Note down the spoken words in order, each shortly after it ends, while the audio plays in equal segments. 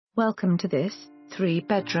Welcome to this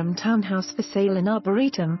 3-bedroom townhouse for sale in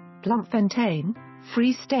Arboretum, Bloemfontein,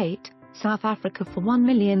 Free State, South Africa for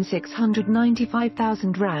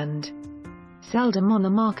R1,695,000. Seldom on the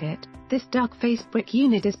market, this duck face brick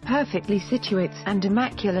unit is perfectly situates and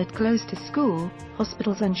immaculate close to school,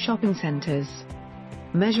 hospitals and shopping centres.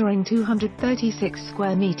 Measuring 236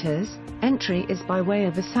 square meters, entry is by way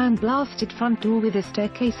of a sandblasted front door with a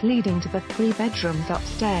staircase leading to the 3 bedrooms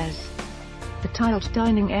upstairs. The tiled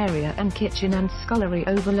dining area and kitchen and scullery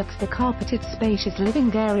overlooks the carpeted spacious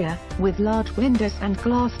living area, with large windows and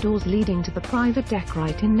glass doors leading to the private deck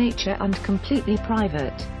right in nature and completely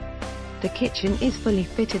private. The kitchen is fully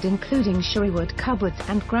fitted including cherrywood cupboards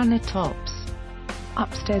and granite tops.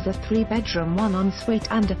 Upstairs a 3-bedroom 1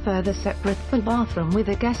 ensuite and a further separate full bathroom with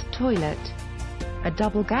a guest toilet. A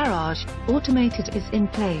double garage, automated, is in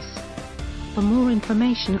place. For more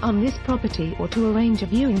information on this property or to arrange a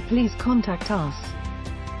viewing, please contact us.